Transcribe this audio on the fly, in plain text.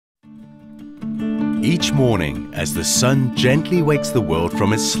Each morning, as the sun gently wakes the world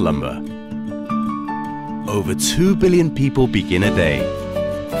from its slumber, over 2 billion people begin a day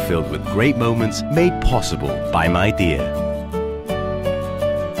filled with great moments made possible by Midea.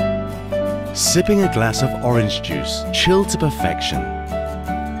 Sipping a glass of orange juice chilled to perfection,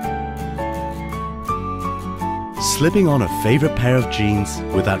 slipping on a favorite pair of jeans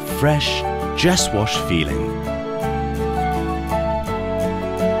with that fresh, just washed feeling.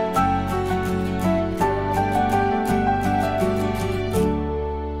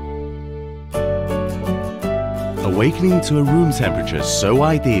 Awakening to a room temperature so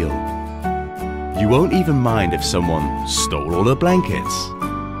ideal, you won't even mind if someone stole all the blankets.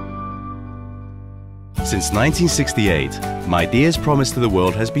 Since 1968, Midea's promise to the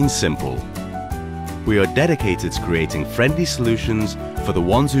world has been simple. We are dedicated to creating friendly solutions for the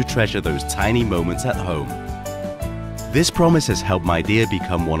ones who treasure those tiny moments at home. This promise has helped Midea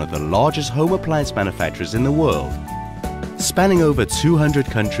become one of the largest home appliance manufacturers in the world, spanning over 200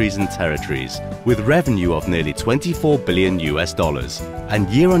 countries and territories, with revenue of nearly $24 billion and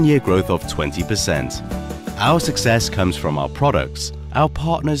year-on-year growth of 20%. Our success comes from our products, our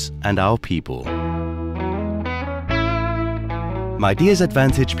partners, and our people. Midea's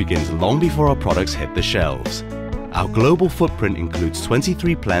advantage begins long before our products hit the shelves. Our global footprint includes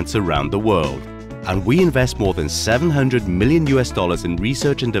 23 plants around the world, and we invest more than $700 million in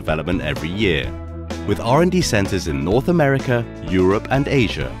research and development every year, with R&D centers in North America, Europe, and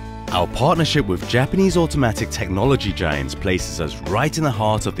Asia. Our partnership with Japanese automatic technology giants places us right in the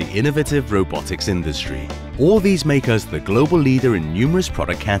heart of the innovative robotics industry. All these make us the global leader in numerous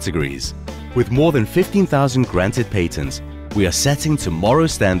product categories. With more than 15,000 granted patents, we are setting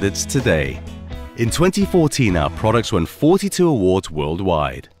tomorrow's standards today. In 2014, our products won 42 awards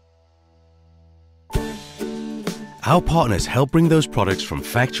worldwide. Our partners help bring those products from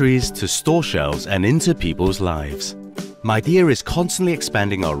factories to store shelves and into people's lives. Midea is constantly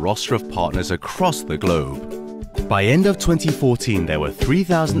expanding our roster of partners across the globe. By end of 2014, there were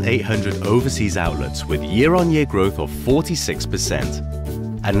 3,800 overseas outlets with year-on-year growth of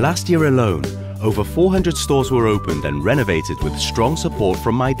 46%. And last year alone, over 400 stores were opened and renovated with strong support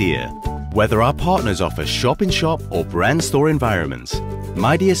from Midea. Whether our partners offer shop-in-shop or brand store environments,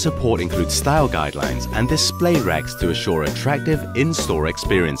 Midea's support includes style guidelines and display racks to assure attractive in-store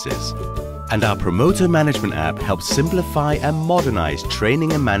experiences. And our promoter management app helps simplify and modernize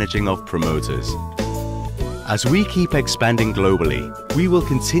training and managing of promoters. As we keep expanding globally, we will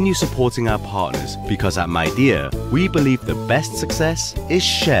continue supporting our partners because at Midea, we believe the best success is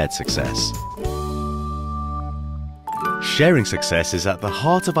shared success. Sharing success is at the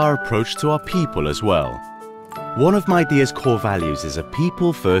heart of our approach to our people as well. One of Midea's core values is a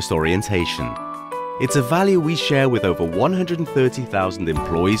people-first orientation. It's a value we share with over 130,000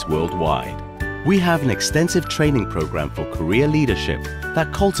 employees worldwide. We have an extensive training program for career leadership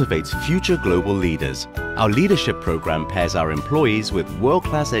that cultivates future global leaders. Our leadership program pairs our employees with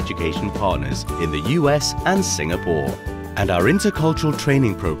world-class education partners in the US and Singapore. And our intercultural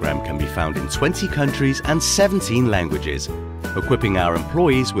training program can be found in 20 countries and 17 languages, equipping our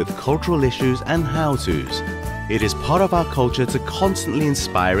employees with cultural issues and how-tos. It is part of our culture to constantly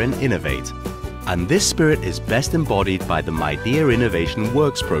inspire and innovate. And this spirit is best embodied by the Midea Innovation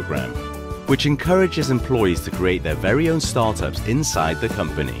Works program, which encourages employees to create their very own startups inside the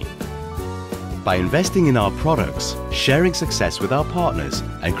company. By investing in our products, sharing success with our partners,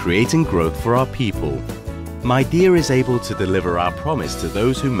 and creating growth for our people, Midea is able to deliver our promise to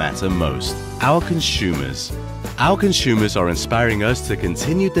those who matter most, our consumers. Our consumers are inspiring us to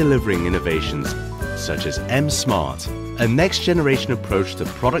continue delivering innovations such as M-Smart, a next-generation approach to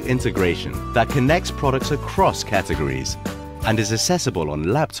product integration that connects products across categories and is accessible on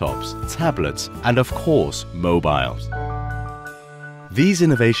laptops, tablets, and of course, mobiles. These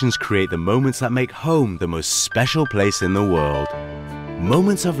innovations create the moments that make home the most special place in the world.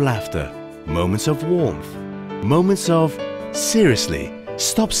 Moments of laughter, moments of warmth, moments of, seriously,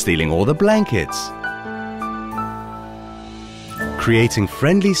 stop stealing all the blankets. Creating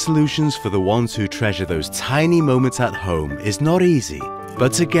friendly solutions for the ones who treasure those tiny moments at home is not easy,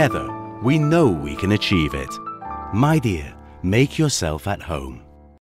 but together, we know we can achieve it. Midea, make yourself at home.